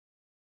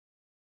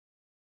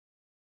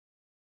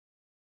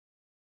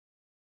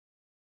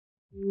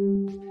Hey,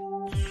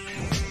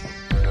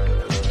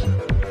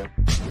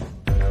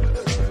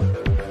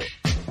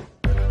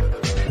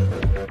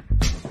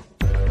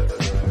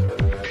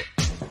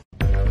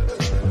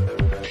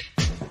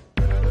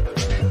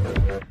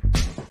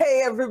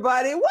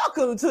 everybody.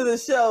 Welcome to the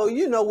show.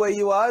 You know where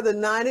you are, the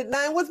 9 at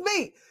 9 with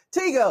me,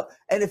 Tigo.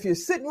 And if you're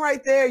sitting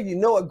right there, you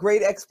know a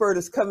great expert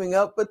is coming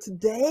up. But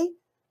today,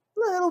 a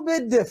little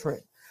bit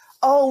different.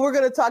 Oh, we're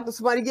going to talk to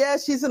somebody. Yeah,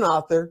 she's an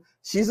author.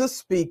 She's a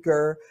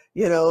speaker.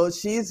 You know,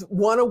 she's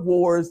won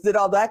awards, did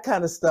all that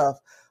kind of stuff.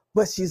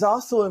 But she's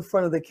also in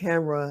front of the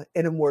camera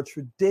in a more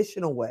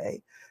traditional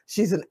way.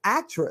 She's an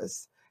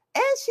actress.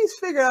 And she's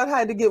figured out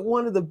how to get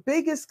one of the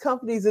biggest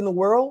companies in the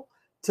world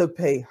to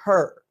pay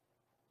her.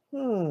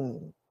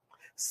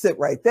 Sit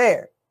right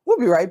there. We'll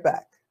be right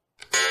back.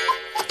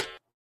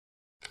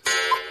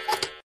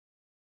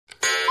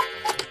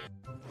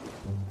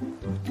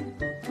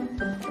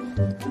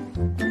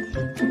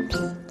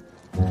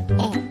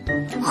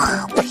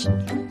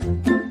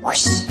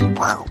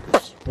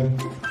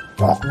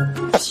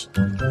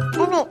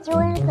 Emmett, do you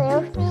want to play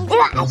with me?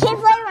 Yeah, I can't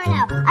play right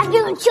now. I'm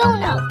doing show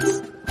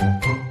notes.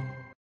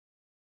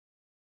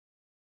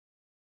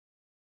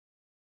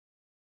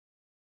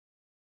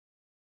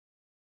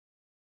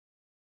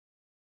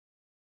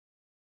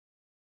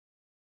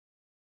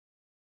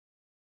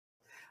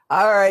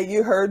 All right,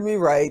 you heard me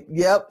right.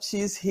 Yep,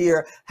 she's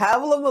here.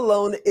 Havilah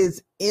Malone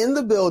is in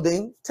the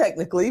building,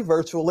 technically,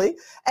 virtually,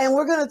 and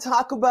we're going to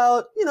talk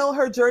about, you know,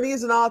 her journey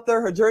as an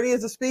author, her journey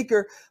as a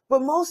speaker,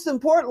 but most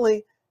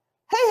importantly,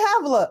 hey,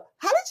 Havilah,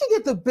 how did you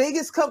get the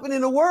biggest company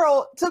in the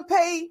world to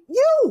pay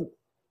you?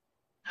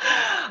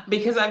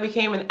 Because I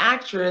became an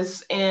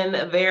actress in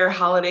their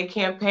holiday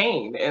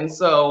campaign. And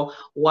so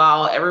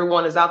while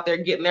everyone is out there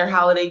getting their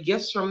holiday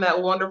gifts from that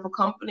wonderful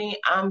company,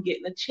 I'm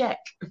getting a check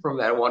from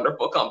that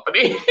wonderful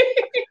company.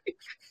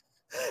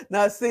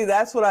 Now, see,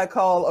 that's what I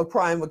call a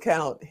prime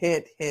account.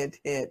 Hint, hint,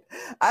 hint.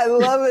 I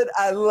love it.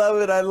 I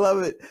love it. I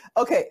love it.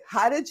 Okay,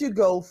 how did you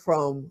go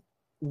from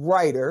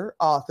writer,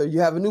 author? You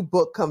have a new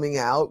book coming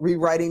out,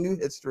 Rewriting New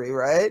History,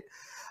 right?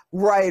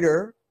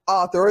 Writer,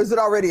 author, or is it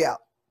already out?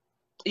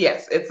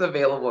 Yes, it's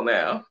available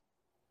now.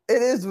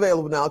 It is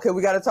available now. Okay,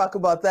 we got to talk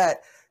about that.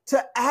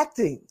 To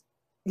acting,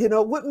 you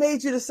know, what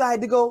made you decide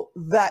to go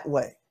that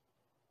way?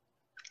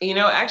 You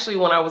know, actually,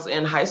 when I was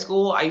in high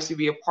school, I used to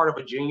be a part of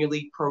a junior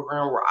league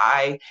program where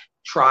I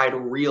tried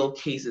real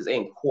cases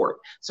in court.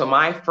 So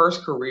my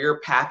first career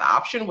path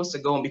option was to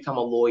go and become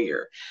a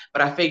lawyer.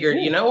 But I figured,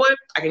 you know what?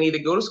 I can either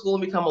go to school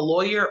and become a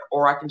lawyer,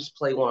 or I can just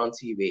play one on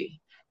TV.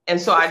 And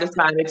so I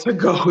decided to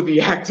go the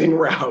acting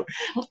route.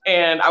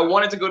 And I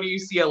wanted to go to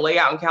UCLA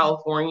out in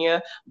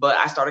California, but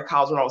I started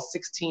college when I was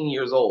 16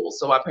 years old.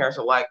 So my parents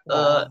were like,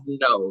 no,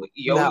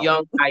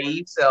 young,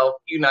 naive self,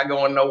 you're not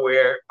going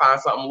nowhere,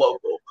 find something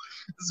local.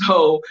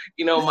 So,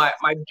 you know,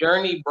 my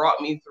journey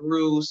brought me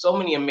through so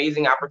many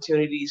amazing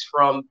opportunities,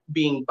 from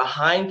being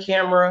behind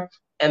camera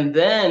and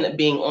then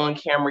being on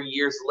camera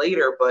years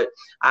later. But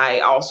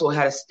I also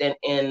had a stint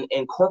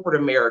in corporate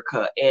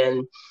America,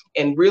 and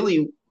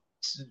really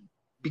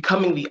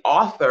becoming the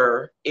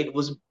author. It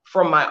was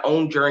from my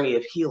own journey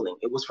of healing.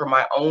 It was from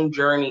my own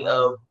journey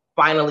of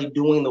finally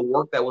doing the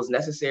work that was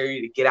necessary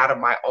to get out of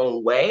my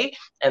own way,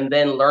 and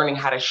then learning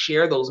how to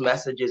share those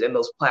messages and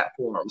those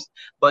platforms.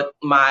 But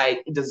my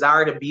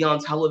desire to be on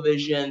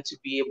television, to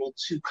be able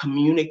to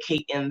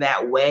communicate in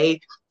that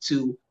way,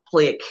 to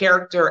play a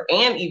character,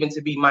 and even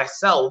to be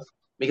myself,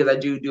 because I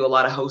do a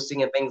lot of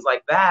hosting and things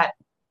like that,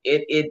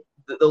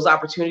 those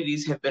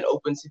opportunities have been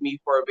open to me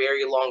for a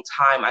very long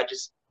time. I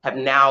just have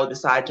now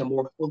decided to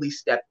more fully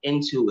step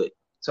into it.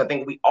 So I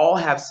think we all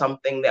have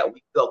something that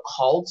we feel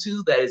called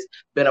to, that has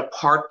been a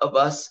part of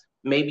us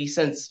maybe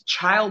since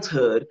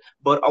childhood,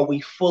 but are we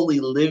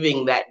fully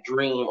living that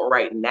dream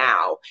right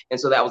now? And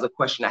so that was a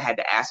question I had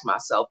to ask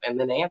myself and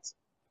then answer.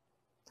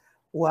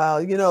 Wow.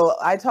 You know,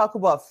 I talk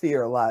about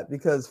fear a lot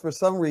because for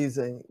some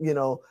reason, you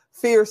know,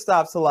 fear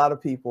stops a lot of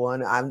people.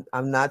 And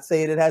I'm not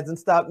saying it hasn't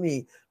stopped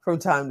me from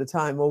time to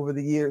time over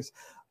the years.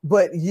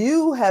 But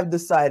you have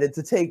decided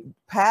to take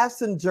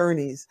paths and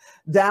journeys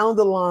down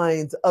the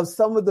lines of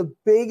some of the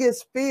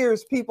biggest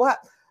fears people have.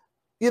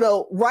 You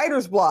know,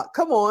 writer's block.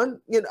 Come on.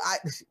 You know,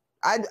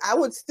 I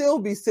would still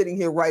be sitting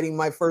here writing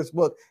my first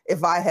book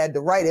if I had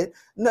to write it.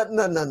 No.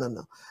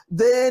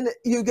 Then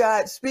you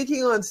got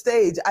speaking on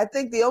stage. I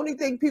think the only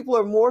thing people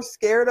are more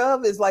scared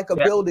of is like a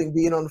building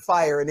being on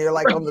fire and they're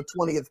like on the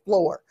 20th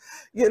floor,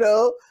 you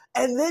know?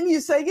 And then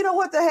you say, you know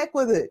what, the heck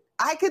with it.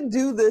 I can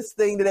do this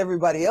thing that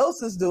everybody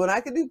else is doing. I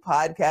can do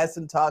podcasts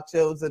and talk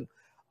shows and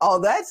all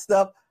that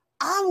stuff.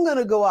 I'm going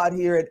to go out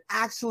here and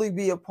actually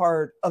be a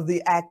part of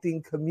the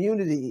acting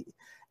community,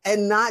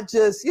 and not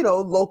just, you know,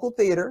 local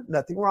theater,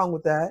 nothing wrong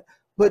with that,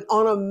 but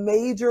on a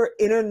major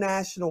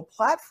international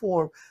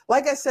platform.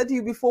 Like I said to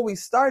you before we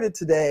started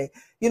today,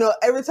 you know,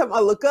 every time I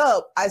look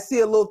up, I see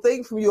a little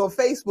thing from you on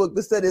Facebook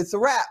that said it's a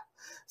wrap.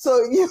 So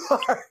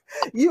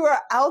you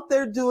are out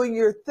there doing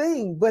your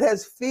thing, but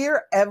has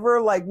fear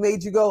ever like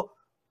made you go,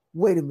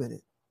 wait a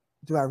minute,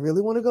 do I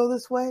really want to go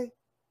this way?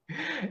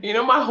 You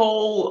know, my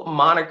whole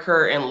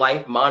moniker in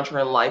life,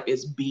 mantra in life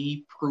is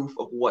be proof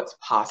of what's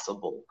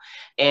possible.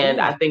 And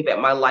I Ooh. think that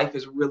my life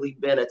has really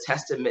been a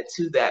testament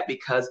to that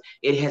because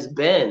it has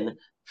been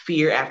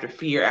fear after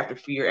fear after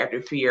fear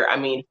after fear. I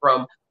mean,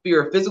 from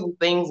fear of physical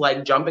things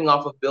like jumping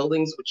off of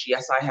buildings, which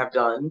yes, I have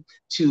done,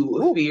 to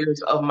Ooh.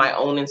 fears of my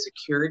own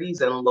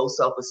insecurities and low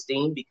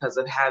self-esteem because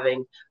of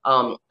having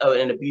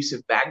an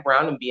abusive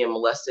background and being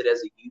molested as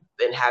a youth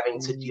and having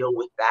to deal Mm,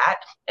 with that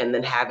and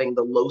then having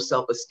the low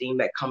self-esteem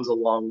that comes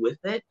along with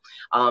it,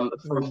 from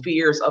mm,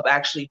 fears of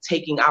actually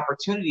taking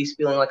opportunities,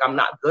 feeling like I'm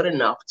not good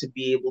enough to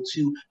be able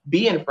to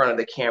be in front of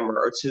the camera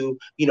or to,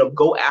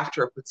 go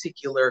after a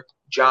particular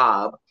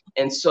job.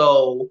 And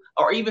so,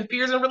 or even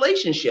fears in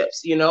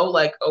relationships,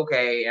 like,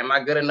 okay, am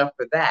I good enough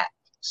for that?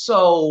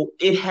 So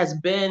it has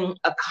been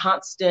a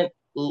constant,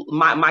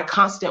 my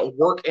constant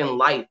work in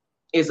life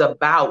is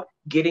about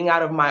getting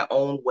out of my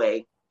own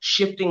way,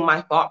 shifting my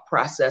thought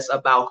process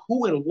about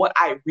who and what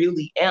I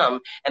really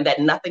am, and that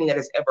nothing that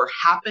has ever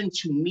happened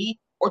to me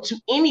or to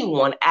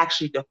anyone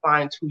actually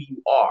defines who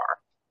you are.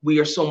 We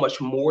are so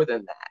much more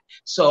than that.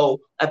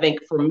 So I think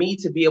for me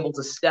to be able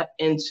to step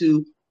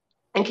into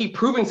and keep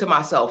proving to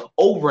myself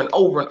over and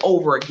over and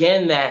over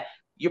again that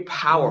you're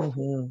powerful,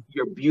 mhm.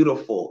 you're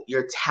beautiful,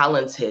 you're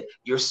talented,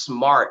 you're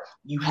smart,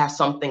 you have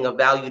something of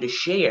value to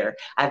share.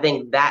 I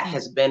think that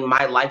has been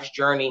my life's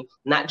journey,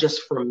 not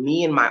just for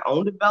me and my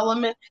own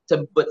development,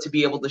 but to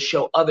be able to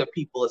show other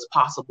people it's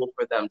possible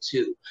for them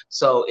too.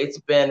 So it's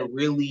been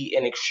really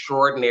an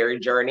extraordinary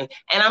journey.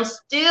 And I'm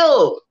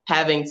still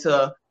having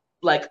to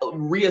like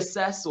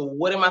reassess,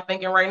 what am I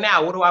thinking right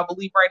now? What do I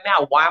believe right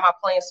now? Why am I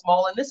playing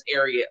small in this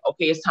area?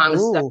 Okay, it's time to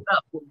step Ooh.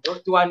 up. What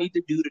work do I need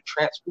to do to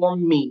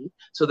transform me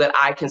so that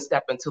I can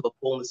step into the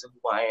fullness of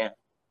who I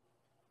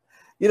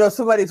am?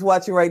 Somebody's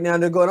watching right now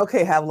and they're going,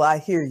 okay, Havla, I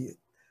hear you.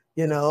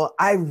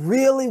 I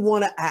really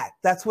want to act.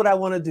 That's what I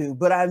want to do.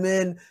 But I'm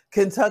in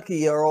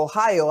Kentucky or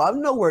Ohio.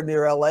 I'm nowhere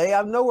near LA.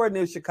 I'm nowhere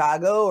near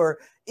Chicago or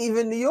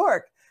even New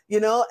York,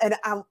 and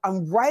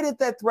I'm right at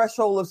that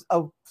threshold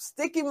of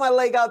sticking my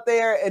leg out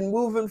there and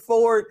moving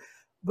forward.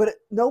 But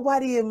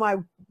nobody in my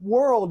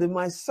world, in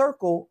my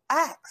circle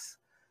acts,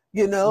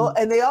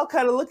 and they all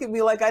kind of look at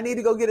me like I need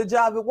to go get a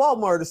job at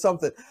Walmart or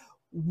something.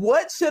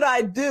 What should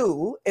I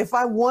do if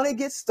I want to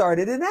get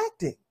started in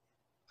acting?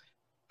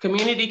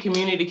 Community,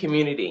 community,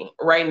 community.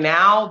 Right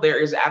now, there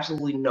is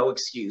absolutely no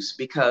excuse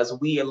because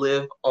we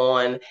live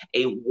on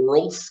a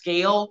world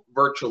scale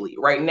virtually.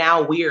 Right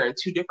now, we are in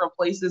two different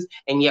places,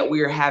 and yet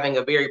we are having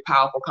a very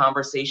powerful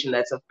conversation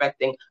that's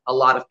affecting a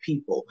lot of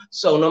people.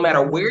 So, no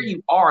matter where Mm-hmm.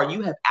 you are,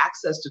 you have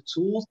access to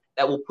tools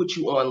that will put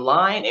you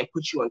online and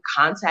put you in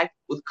contact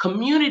with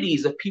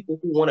communities of people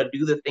who want to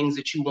do the things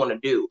that you want to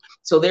do.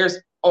 So, there's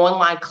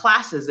online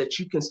classes that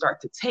you can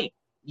start to take.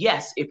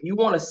 Yes, if you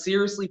want to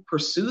seriously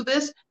pursue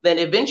this, then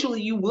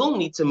eventually you will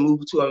need to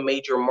move to a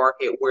major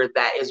market where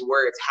that is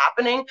where it's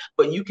happening.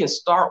 But you can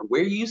start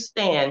where you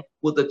stand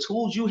with the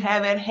tools you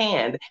have at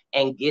hand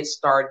and get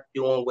started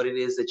doing what it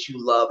is that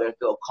you love and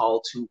feel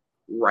called to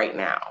right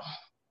now.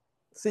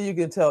 So you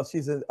can tell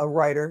she's a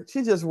writer.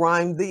 She just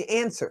rhymed the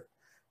answer.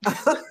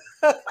 I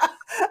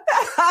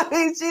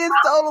mean, she is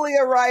totally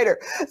a writer.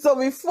 So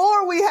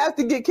before we have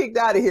to get kicked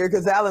out of here,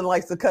 because Alan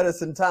likes to cut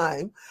us in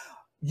time,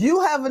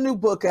 you have a new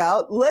book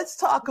out. Let's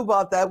talk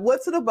about that.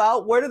 What's it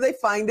about? Where do they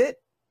find it?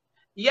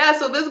 Yeah,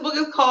 so this book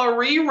is called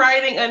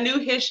Rewriting a New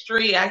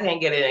History. I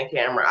can't get it in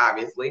camera,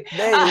 obviously.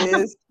 There it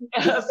is.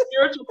 A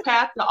spiritual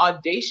path to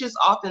audacious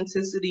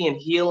authenticity and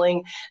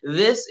healing.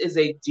 This is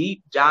a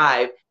deep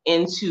dive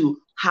into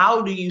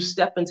how do you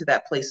step into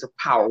that place of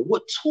power?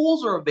 What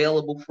tools are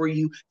available for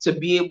you to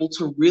be able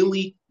to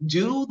really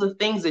do the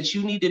things that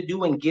you need to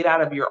do and get out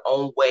of your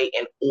own way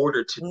in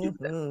order to do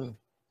them?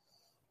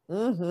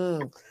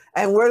 Mm-hmm.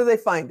 And where do they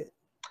find it?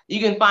 You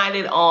can find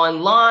it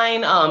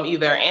online,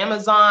 either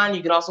Amazon.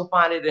 You can also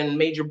find it in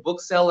major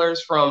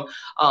booksellers from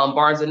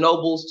Barnes and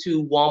Nobles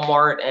to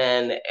Walmart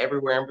and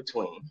everywhere in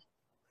between.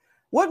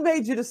 What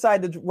made you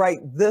decide to write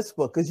this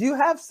book? Because you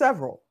have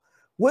several.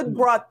 What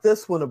brought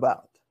this one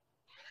about?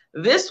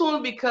 This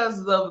one, because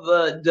of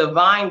the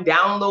divine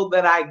download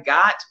that I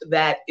got,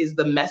 that is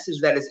the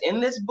message that is in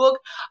this book.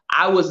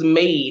 I was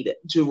made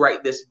to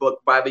write this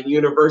book by the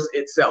universe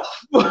itself.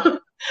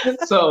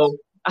 So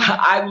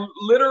I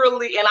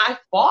literally, and I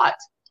fought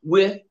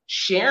with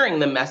sharing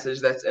the message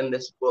that's in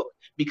this book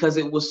because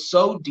it was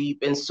so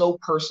deep and so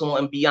personal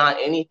and beyond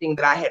anything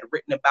that I had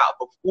written about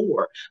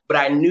before. But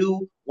I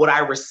knew what I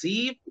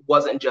received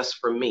wasn't just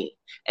for me.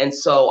 And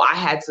so I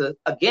had to,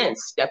 again,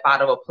 step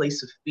out of a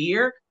place of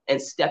fear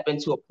and step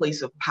into a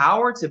place of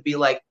power to be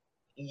like,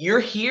 you're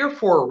here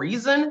for a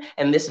reason,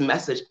 and this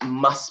message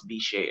must be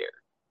shared.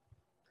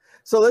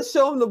 So let's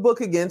show them the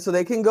book again so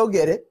they can go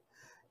get it.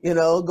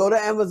 Go to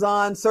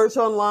Amazon, search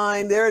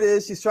online. There it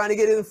is. She's trying to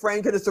get it in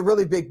frame because it's a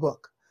really big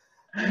book.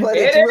 But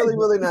it's really,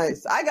 really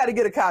nice. I got to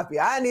get a copy.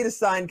 I need a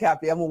signed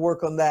copy. I'm going to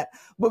work on that.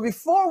 But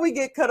before we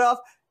get cut off,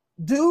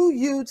 do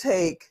you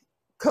take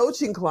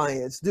coaching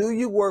clients? Do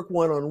you work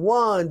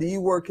one-on-one? Do you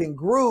work in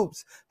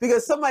groups?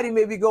 Because somebody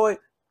may be going,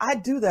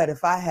 I'd do that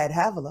if I had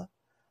Havilah.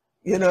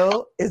 You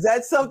know, is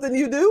that something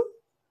you do?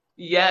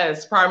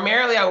 Yes,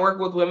 primarily I work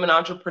with women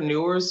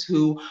entrepreneurs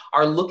who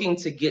are looking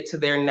to get to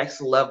their next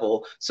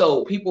level.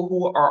 So people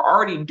who are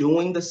already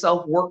doing the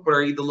self work, but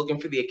are either looking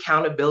for the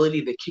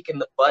accountability, the kick in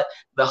the butt,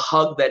 the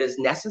hug that is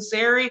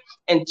necessary,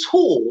 and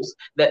tools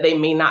that they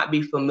may not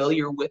be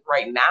familiar with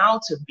right now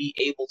to be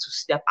able to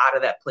step out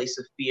of that place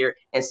of fear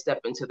and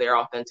step into their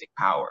authentic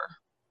power.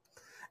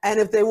 And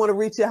if they want to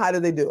reach you, how do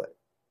they do it?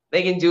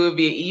 They can do it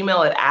via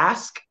email at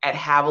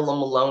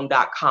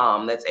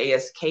ask@havilahmalone.com. That's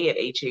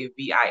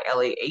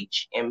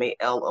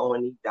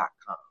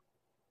ask@havilahmalone.com.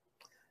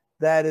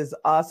 That is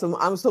awesome.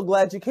 I'm so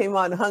glad you came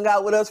on and hung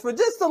out with us for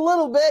just a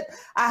little bit.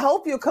 I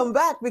hope you'll come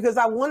back because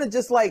I want to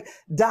just like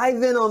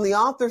dive in on the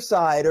author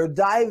side or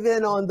dive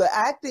in on the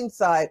acting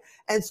side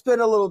and spend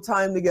a little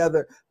time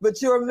together.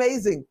 But you're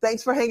amazing.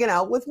 Thanks for hanging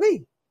out with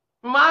me.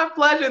 My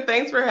pleasure.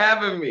 Thanks for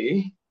having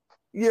me.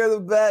 You're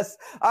the best.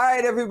 All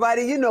right,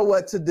 everybody, you know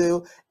what to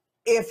do.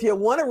 If you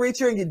want to reach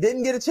her and you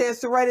didn't get a chance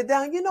to write it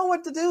down, you know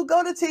what to do.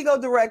 Go to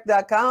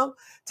tigodirect.com,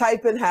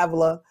 type in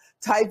Havilah,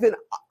 type in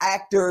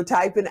actor,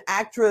 type in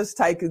actress,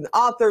 type in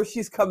author.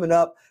 She's coming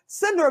up.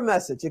 Send her a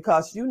message. It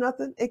costs you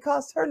nothing. It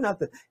costs her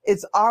nothing.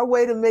 It's our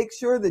way to make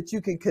sure that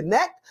you can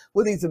connect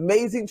with these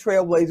amazing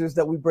trailblazers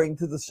that we bring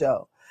to the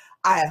show.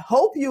 I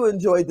hope you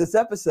enjoyed this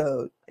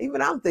episode.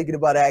 Even I'm thinking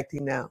about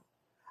acting now.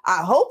 I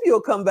hope you'll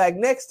come back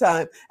next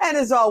time. And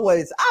as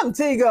always, I'm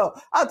Tigo.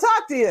 I'll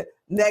talk to you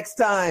next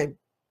time.